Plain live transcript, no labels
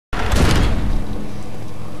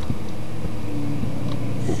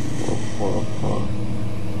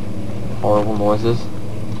horrible noises.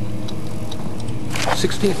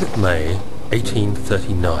 16th of May,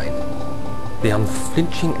 1839. The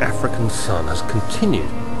unflinching African sun has continued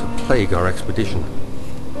to plague our expedition,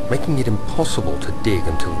 making it impossible to dig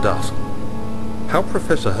until dusk. How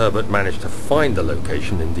Professor Herbert managed to find the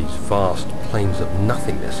location in these vast plains of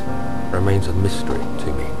nothingness remains a mystery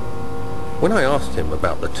to me. When I asked him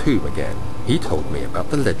about the tomb again, he told me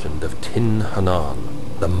about the legend of Tin Hanan,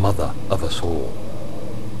 the mother of us all.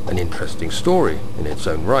 An interesting story in its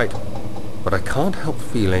own right, but I can't help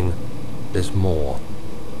feeling there's more.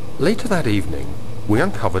 Later that evening, we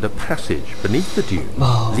uncovered a passage beneath the dune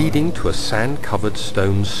leading to a sand-covered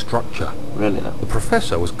stone structure. Really now? The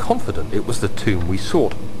professor was confident it was the tomb we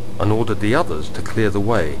sought and ordered the others to clear the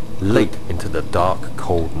way late into the dark,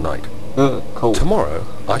 cold night. Cold. Tomorrow,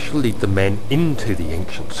 I shall lead the men into the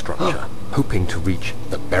ancient structure, hoping to reach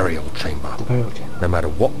the burial chamber. The burial chamber. No matter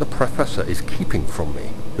what the professor is keeping from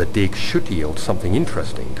me, the dig should yield something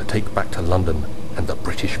interesting to take back to London and the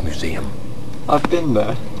British Museum. I've been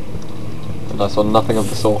there, and I saw nothing of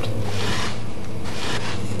the sort.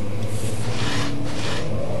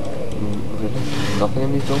 Really? Nothing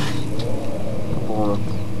in these doors? Boring.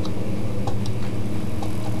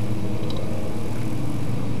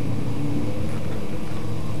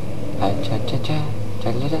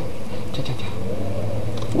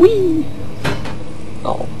 Whee!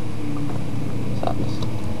 Oh. Sadness.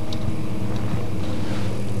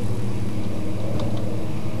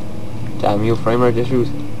 Damn you, frame rate issues.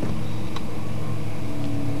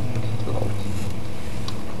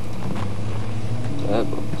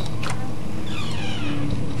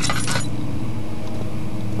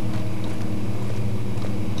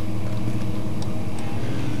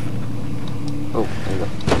 Oh, there you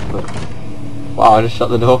go. Wow, I just shut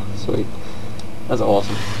the door. Sweet. That's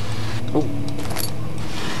awesome. Oh.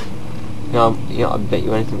 You know, I bet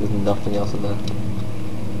you anything there's nothing else in there.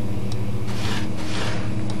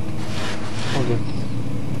 Okay.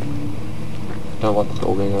 Don't want the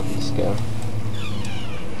door being open to scare.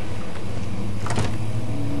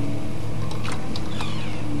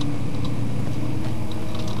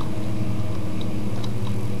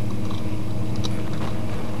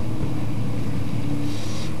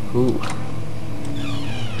 Ooh.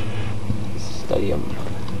 Stadium.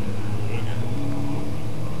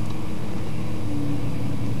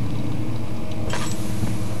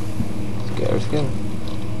 Scare.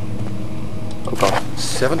 Oh god.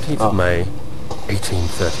 17th of May,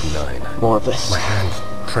 1839. More of this. My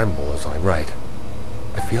hands tremble as I write.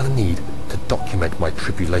 I feel a need to document my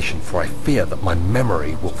tribulation, for I fear that my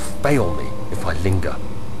memory will fail me if I linger.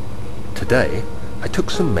 Today, I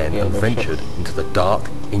took some men and ventured into the dark,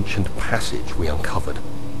 ancient passage we uncovered.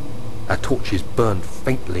 Our torches burned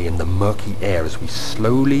faintly in the murky air as we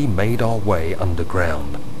slowly made our way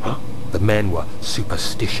underground. The men were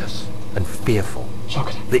superstitious and fearful.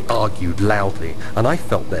 They argued loudly, and I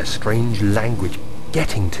felt their strange language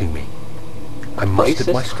getting to me. I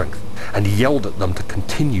mustered my strength and yelled at them to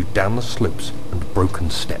continue down the slopes and broken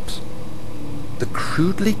steps. The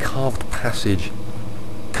crudely carved passage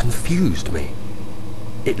confused me.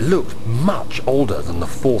 It looked much older than the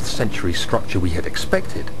 4th century structure we had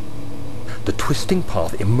expected. The twisting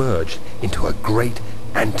path emerged into a great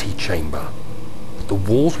antechamber. The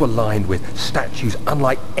walls were lined with statues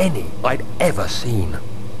unlike any I'd ever seen.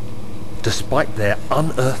 Despite their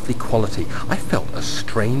unearthly quality, I felt a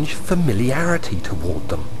strange familiarity toward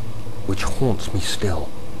them, which haunts me still.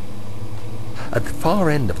 At the far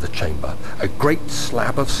end of the chamber, a great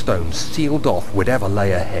slab of stone sealed off whatever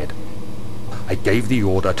lay ahead. I gave the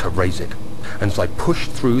order to raise it, and as I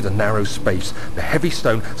pushed through the narrow space, the heavy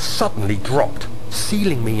stone suddenly dropped,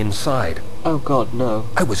 sealing me inside. Oh god, no.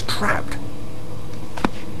 I was trapped.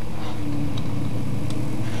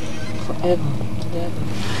 Forever,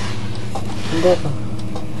 never.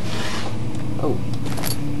 Oh,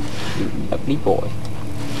 you lovely boy.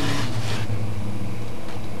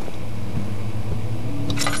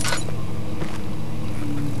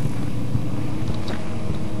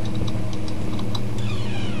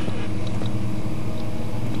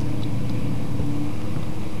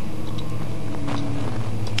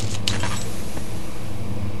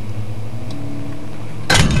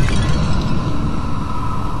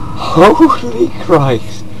 Holy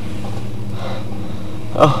Christ!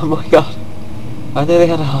 Oh my god! I nearly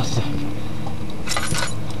had a heart attack.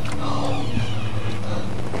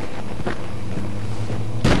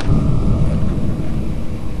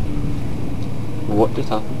 What just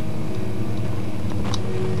happened?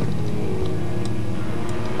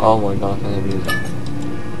 Oh my god, I can't hear music.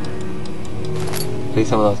 Please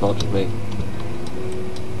tell me that's not just me.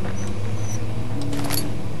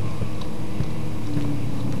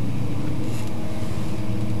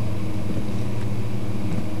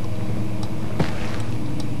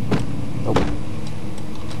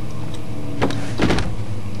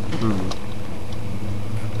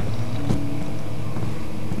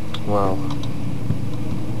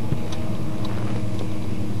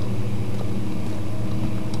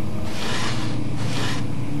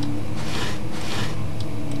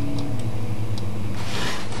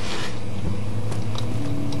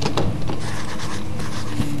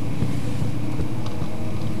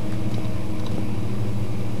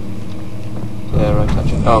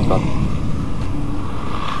 Oh god.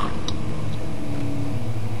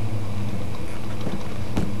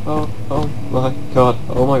 Oh my god.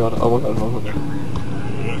 Oh my god. Oh my god. Oh my god.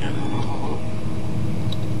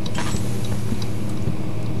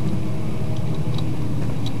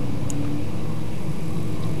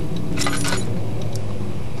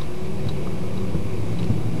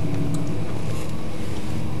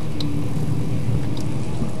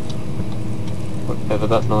 Whatever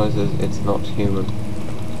that noise is, it's not human.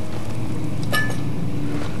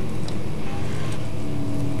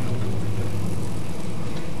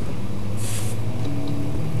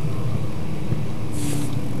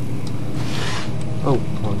 Oh,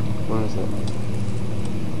 come on, where is it?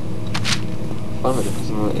 Finally, there's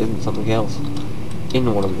something that isn't something else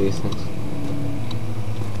in one of these things.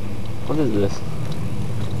 What is this?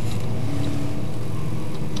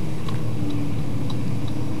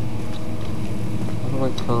 How come I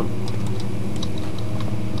can't?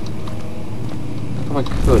 How come I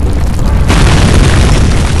could?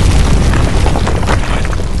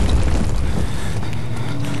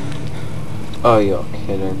 Oh, you're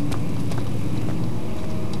kidding.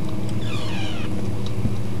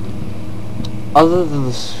 Other than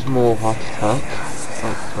the small heart attack,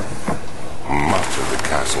 much of the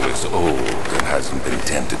castle is old and hasn't been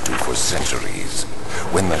tended to for centuries.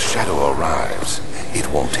 When the shadow arrives, it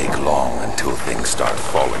won't take long until things start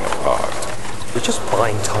falling apart. We're just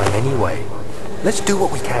buying time anyway. Let's do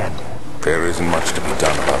what we can. There isn't much to be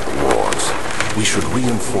done about the walls. We should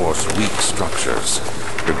reinforce weak structures.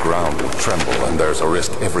 The ground will tremble and there's a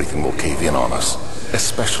risk everything will cave in on us,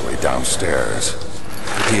 especially downstairs.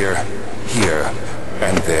 Here,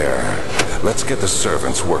 and there. Let's get the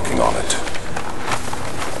servants working on it.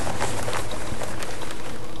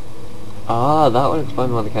 ah, that would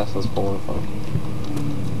explain why the castle's fallen apart.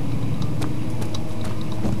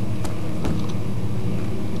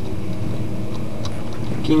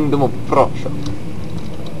 Kingdom of Prussia.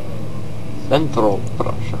 Central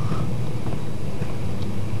Prussia.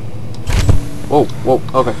 Whoa, whoa,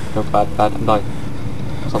 okay. No, bad, I'm dying.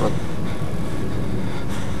 Something.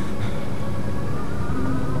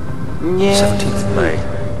 Yeah. 17th May,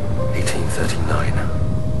 1839.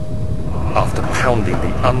 After pounding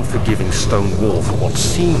the unforgiving stone wall for what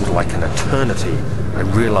seemed like an eternity, I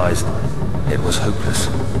realized it was hopeless.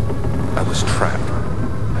 I was trapped.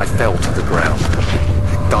 I fell to the ground,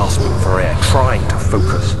 gasping for air, trying to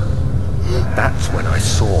focus. That's when I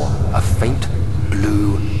saw a faint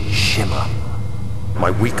blue shimmer. My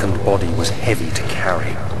weakened body was heavy to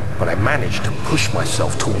carry, but I managed to push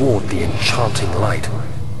myself toward the enchanting light.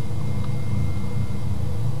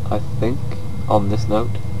 I think, on this note,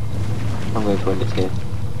 I'm going to end it here.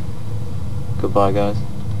 Goodbye, guys.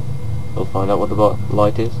 We'll find out what the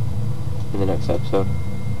light is in the next episode.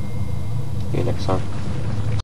 See you next time.